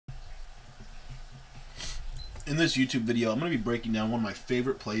In this YouTube video, I'm going to be breaking down one of my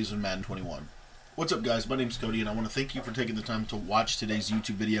favorite plays in Madden 21. What's up, guys? My name's Cody, and I want to thank you for taking the time to watch today's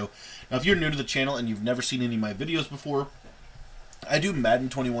YouTube video. Now, if you're new to the channel and you've never seen any of my videos before, I do Madden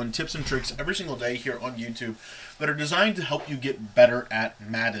 21 tips and tricks every single day here on YouTube that are designed to help you get better at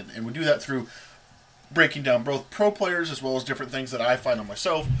Madden. And we do that through breaking down both pro players as well as different things that I find on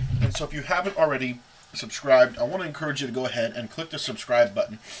myself. And so if you haven't already subscribed, I want to encourage you to go ahead and click the subscribe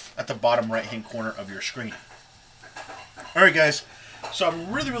button at the bottom right-hand corner of your screen. Alright, guys, so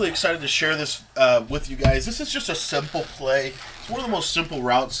I'm really excited to share this with you guys. This is just a simple play. It's one of the most simple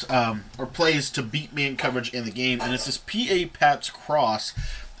routes or plays to beat man coverage in the game, and it's this PA Pats cross.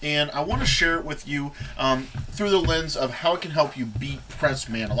 And I want to share it with you through the lens of how it can help you beat press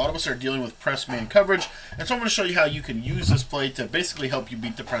man. A lot of us are dealing with press man coverage, and so I'm going to show you how you can use this play to basically help you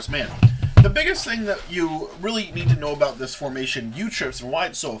beat the press man. The biggest thing that you really need to know about this formation U-trips and why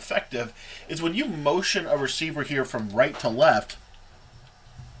it's so effective is when you motion a receiver here from right to left,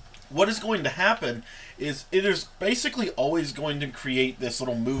 what is going to happen is it is basically always going to create this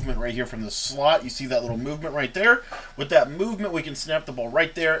little movement right here from the slot. You see that little movement right there? With that movement, we can snap the ball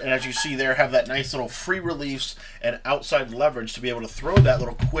right there, and as you see there, have that nice little free release and outside leverage to be able to throw that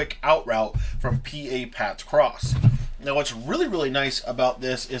little quick out route from PA Pats cross. Now, what's really nice about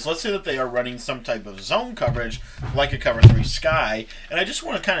this is, let's say that they are running some type of zone coverage, like a cover 3 sky, and I just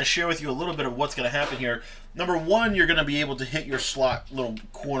want to kind of share with you a little bit of what's going to happen here. Number one, you're going to be able to hit your slot little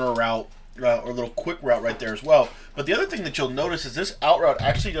corner route, or little quick route right there as well. But the other thing that you'll notice is this out route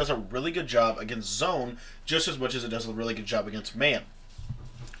actually does a really good job against zone, just as much as it does a really good job against man.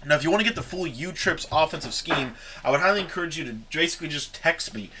 Now, if you want to get the full U-Trips offensive scheme, I would highly encourage you to basically just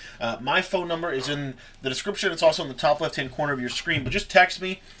text me. My phone number is in the description. It's also in the top left-hand corner of your screen. But just text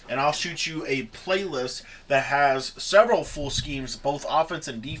me, and I'll shoot you a playlist that has several full schemes, both offense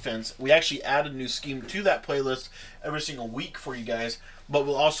and defense. We actually add a new scheme to that playlist every single week for you guys. But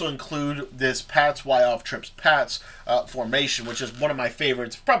we'll also include this Pats Y off trips Pats formation, which is one of my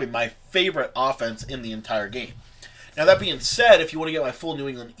favorites, probably my favorite offense in the entire game. Now, that being said, if you want to get my full New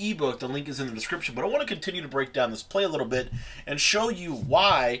England ebook, the link is in the description. But I want to continue to break down this play a little bit and show you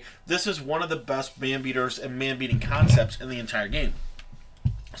why this is one of the best man beaters and man beating concepts in the entire game.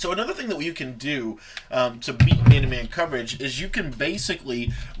 So another thing that you can do to beat man-to-man coverage is you can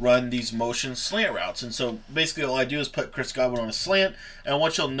basically run these motion slant routes. And so basically all I do is put Chris Godwin on a slant, and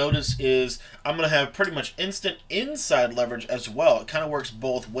what you'll notice is I'm going to have pretty much instant inside leverage as well. It kind of works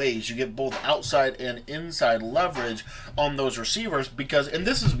both ways. You get both outside and inside leverage on those receivers because, and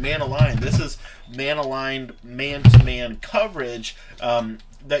this is man-aligned. This is man-aligned, man-to-man coverage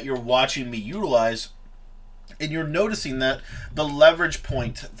that you're watching me utilize. And you're noticing that the leverage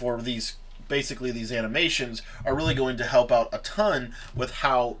point for these, basically these animations, are really going to help out a ton with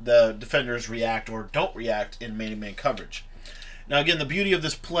how the defenders react or don't react in man-to-man coverage. Now, again, the beauty of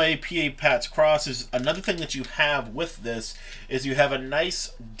this play, PA Pats cross, is another thing that you have with this is you have a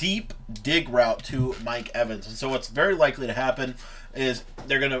nice deep dig route to Mike Evans. And so what's very likely to happen is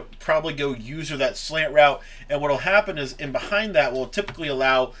they're going to probably go user that slant route, and what will happen is in behind that will typically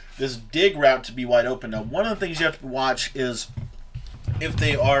allow this dig route to be wide open. Now, one of the things you have to watch is if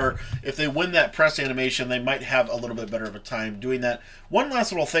they win that press animation, they might have a little bit better of a time doing that. One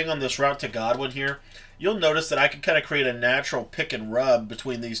last little thing on this route to Godwin here, you'll notice that I can kind of create a natural pick and rub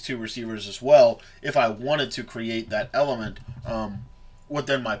between these two receivers as well if I wanted to create that element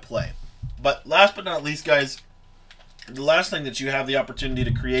within my play. But last but not least, guys, the last thing that you have the opportunity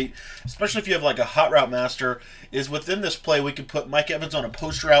to create, especially if you have like a hot route master, is within this play we could put Mike Evans on a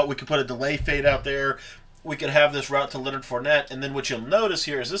post route, we could put a delay fade out there, we could have this route to Leonard Fournette, and then what you'll notice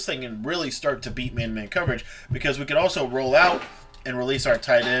here is this thing can really start to beat man-to-man coverage because we could also roll out and release our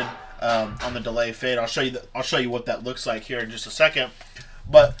tight end on the delay fade. I'll show you what that looks like here in just a second.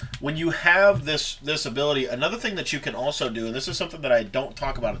 But when you have this ability, another thing that you can also do, and this is something that I don't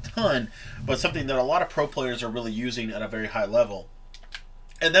talk about a ton, but something that a lot of pro players are really using at a very high level,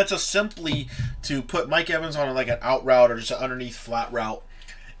 and that's simply to put Mike Evans on like an out route or just an underneath flat route,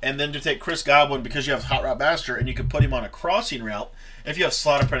 and then to take Chris Godwin, because you have hot route master, and you can put him on a crossing route. If you have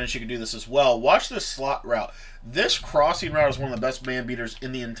slot apprentice, you can do this as well. Watch this slot route. This crossing route is one of the best man beaters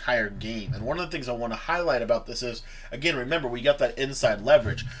in the entire game. And one of the things I want to highlight about this is, again, remember, we got that inside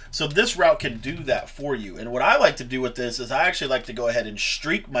leverage. So this route can do that for you. And what I like to do with this is I actually like to go ahead and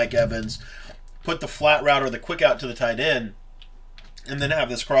streak Mike Evans, put the flat route or the quick out to the tight end, and then have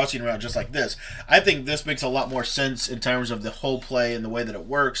this crossing route just like this. I think this makes a lot more sense in terms of the whole play and the way that it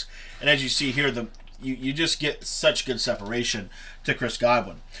works. And as you see here, you just get such good separation to Chris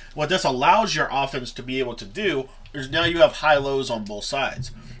Godwin. What this allows your offense to be able to do is now you have high lows on both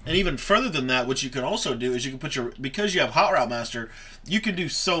sides. And even further than that, what you can also do is you can put your, because you have Hot Route Master, you can do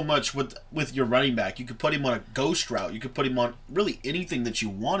so much with your running back. You could put him on a ghost route. You could put him on really anything that you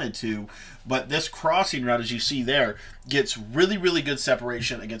wanted to. But this crossing route, as you see there, gets really, really good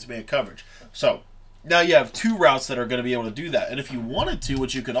separation against man coverage. So now you have 2 routes that are going to be able to do that. And if you wanted to,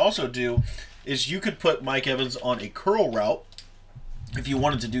 what you could also do is you could put Mike Evans on a curl route, if you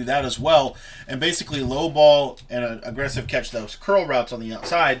wanted to do that as well, and basically low ball and an aggressive catch those curl routes on the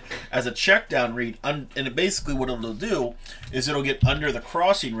outside as a check down read. And basically what it'll do is it'll get under the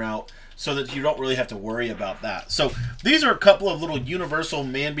crossing route so that you don't really have to worry about that. So these are a couple of little universal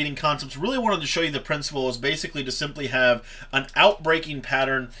man-beating concepts. Really wanted to show you the principle is basically to simply have an out-breaking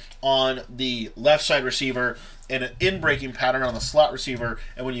pattern on the left side receiver and an in-breaking pattern on the slot receiver,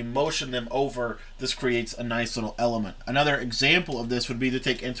 and when you motion them over, this creates a nice little element. Another example of this would be to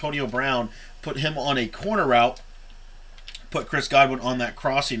take Antonio Brown, put him on a corner route, put Chris Godwin on that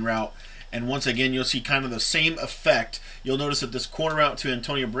crossing route, and once again, you'll see kind of the same effect. You'll notice that this corner route to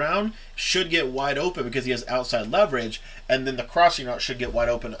Antonio Brown should get wide open because he has outside leverage, and then the crossing route should get wide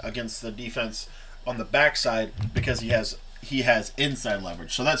open against the defense on the backside because he has inside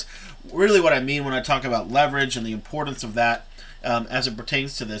leverage. So that's really what I mean when I talk about leverage and the importance of that as it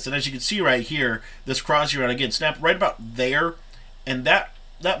pertains to this. And as you can see right here, this crossing route, again, snap right about there, and that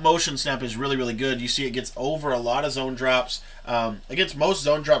motion snap is really, really good. You see it gets over a lot of zone drops. Against most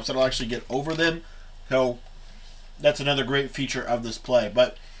zone drops, it'll actually get over them. So that's another great feature of this play.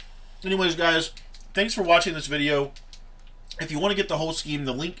 But anyways, guys, thanks for watching this video. If you want to get the whole scheme,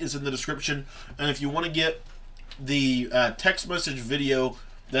 the link is in the description. And if you want to get the text message video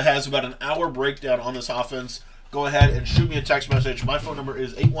that has about an hour breakdown on this offense, go ahead and shoot me a text message. My phone number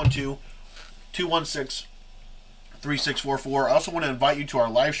is 812-216-3644. I also want to invite you to our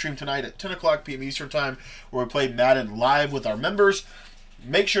live stream tonight at 10 o'clock p.m. Eastern Time, where we play Madden live with our members.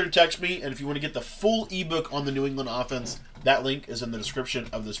 Make sure to text me, and if you want to get the full ebook on the New England offense, that link is in the description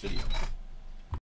of this video.